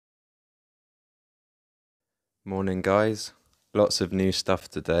Morning guys, lots of new stuff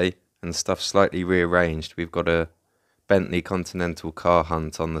today and stuff slightly rearranged. We've got a Bentley Continental car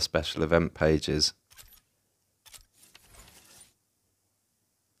hunt on the special event pages.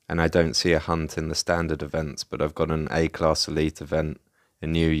 And I don't see a hunt in the standard events, but I've got an A-Class Elite event, a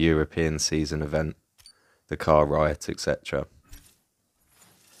new European season event, the car riot, etc.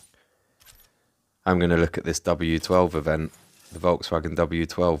 I'm going to look at this W12 event, the Volkswagen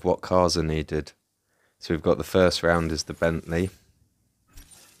W12, what cars are needed. So we've got the first round is the Bentley.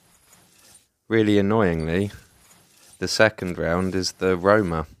 Really annoyingly, the second round is the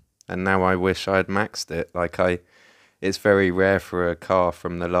Roma. And now I wish I'd maxed it. It's very rare for a car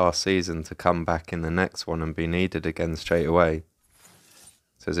from the last season to come back in the next one and be needed again straight away.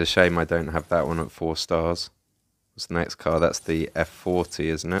 So it's a shame I don't have that one at 4 stars. What's the next car? That's the F40,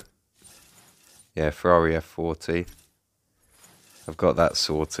 isn't it? Yeah, Ferrari F40. I've got that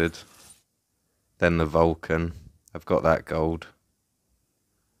sorted. Then the Vulcan, I've got that gold.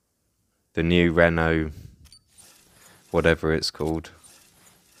 The new Renault, whatever it's called,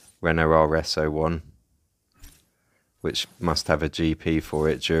 Renault RS01, which must have a GP for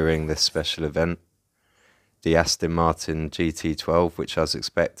it during this special event. The Aston Martin GT12, which I was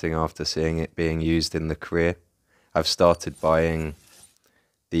expecting after seeing it being used in the career. I've started buying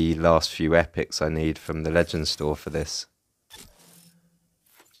the last few epics I need from the Legend store for this.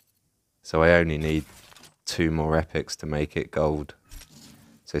 So I only need 2 more epics to make it gold.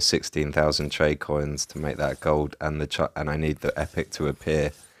 So 16,000 trade coins to make that gold, and I need the epic to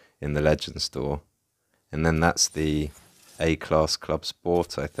appear in the Legend store. And then that's the A-Class Club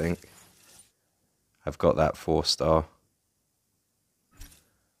Sport, I think. I've got that 4 star.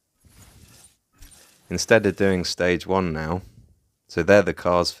 Instead of doing stage 1 now, so they're the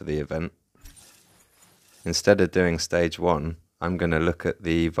cars for the event. Instead of doing stage 1, I'm going to look at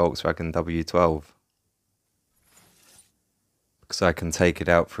the Volkswagen W12 because I can take it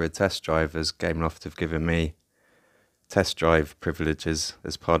out for a test drive, as Gameloft have given me test drive privileges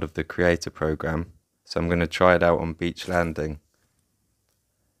as part of the creator program. So I'm going to try it out on Beach Landing.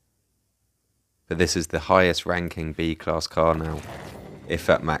 But this is the highest ranking B-class car now, if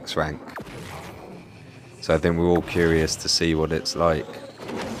at max rank. So I think we're all curious to see what it's like.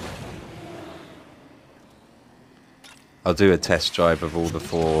 I'll do a test drive of all the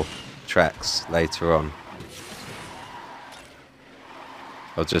 4 tracks later on.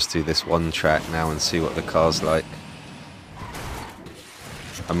 I'll just do this one track now and see what the car's like.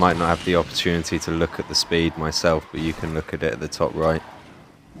 I might not have the opportunity to look at the speed myself, but you can look at it at the top right.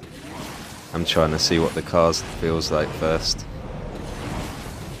 I'm trying to see what the car feels like first.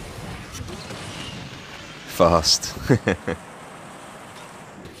 Fast.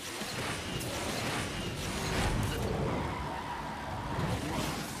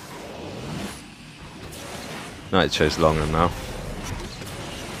 Nitro's long enough.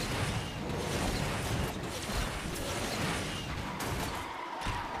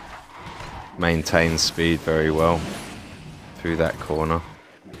 Maintains speed very well through that corner.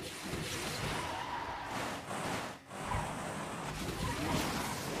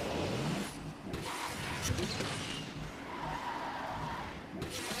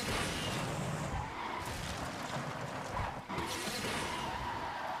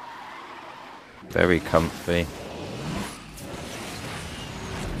 Very comfy.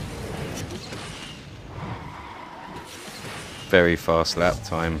 Very fast lap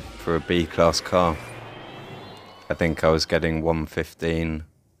time for a B-class car. I think I was getting 115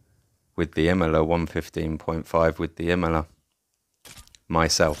 with the Imola, 115.5 with the Imola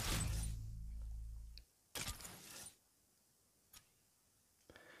myself.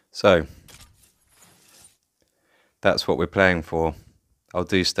 So that's what we're playing for. I'll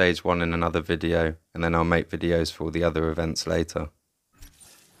do stage 1 in another video, and then I'll make videos for all the other events later.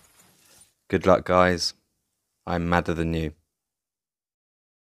 Good luck guys, I'm madder than you.